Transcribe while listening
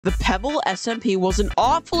The Pebble SMP was an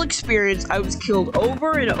awful experience. I was killed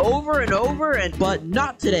over and over and over, but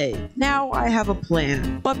not today. Now I have a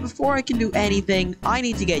plan. But before I can do anything, I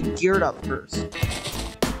need to get geared up first.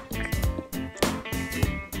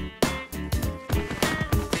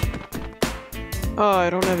 Oh, I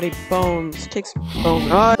don't have any bones. Take some bones.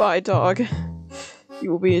 Bye, dog. You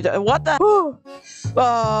will be what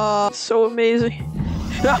the? So amazing.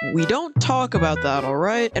 We don't talk about that,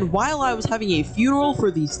 alright? And while I was having a funeral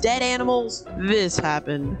for these dead animals, this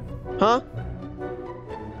happened. Huh?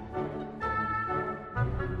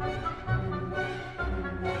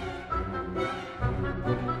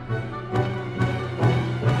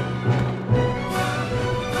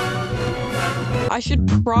 I should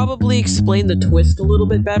probably explain the twist a little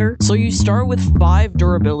bit better. So you start with 5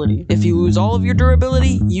 durability. If you lose all of your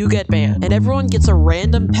durability, you get banned. And everyone gets a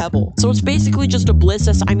random pebble. So it's basically just a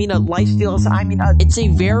lifesteal, it's a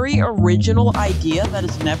very original idea that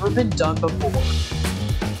has never been done before.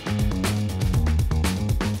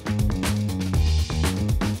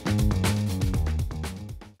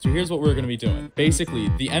 So here's what we're going to be doing. Basically,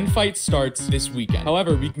 the end fight starts this weekend.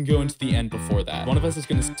 However, we can go into the end before that. One of us is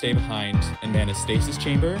going to stay behind and man a stasis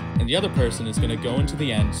chamber, and the other person is going to go into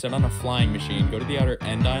the end, set on a flying machine, go to the outer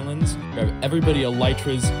end islands, grab everybody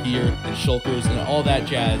elytras, gear, and shulkers, and all that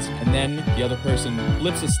jazz, and then the other person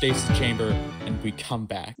lifts a stasis chamber, and we come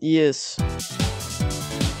back. Yes.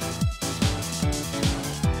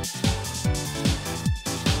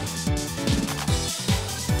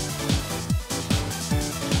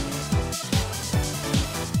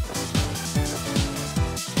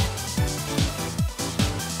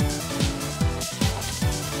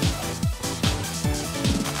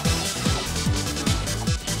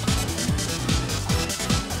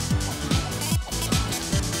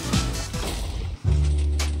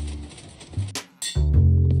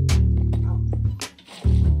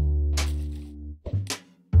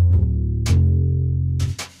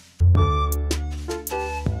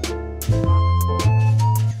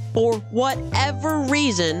 For whatever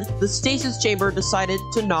reason, the stasis chamber decided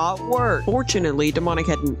to not work. Fortunately, Demonic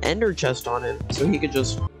had an ender chest on him, so he could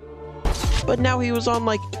just... But now he was on,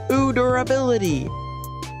 like, 2 durability.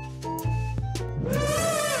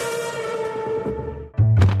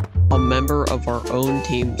 A member of our own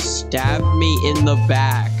team stabbed me in the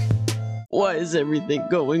back. Why is everything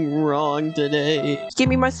going wrong today? Give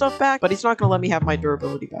me my stuff back, but he's not gonna let me have my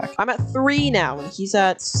durability back. I'm at 3 now, and he's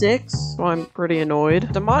at 6, so I'm pretty annoyed.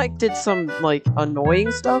 Demonic did some, like,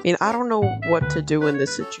 annoying stuff. I mean, I don't know what to do in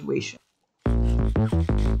this situation.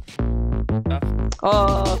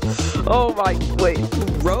 Oh my, wait.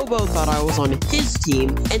 Robo thought I was on his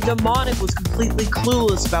team, and Demonic was completely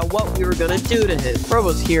clueless about what we were gonna do to him.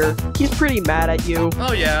 Robo's here. He's pretty mad at you.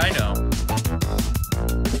 Oh yeah, I know.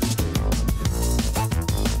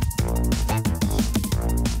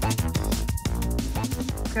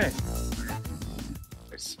 Okay.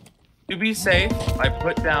 To be safe, I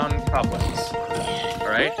put down cobwebs.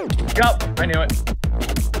 Alright? Yup, I knew it.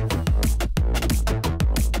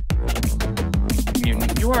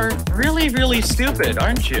 Mutant, you are really, really stupid,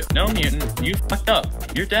 aren't you? No, Mutant, you fucked up.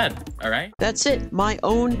 You're dead, alright? That's it. My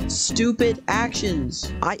own stupid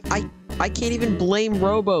actions. I can't even blame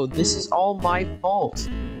Robo. This is all my fault.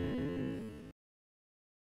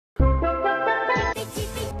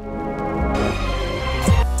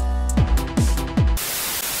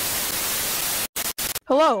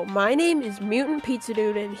 Hello, my name is Mutant Pizza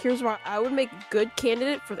Dude, and here's why I would make a good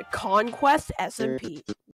candidate for the Conquest SMP.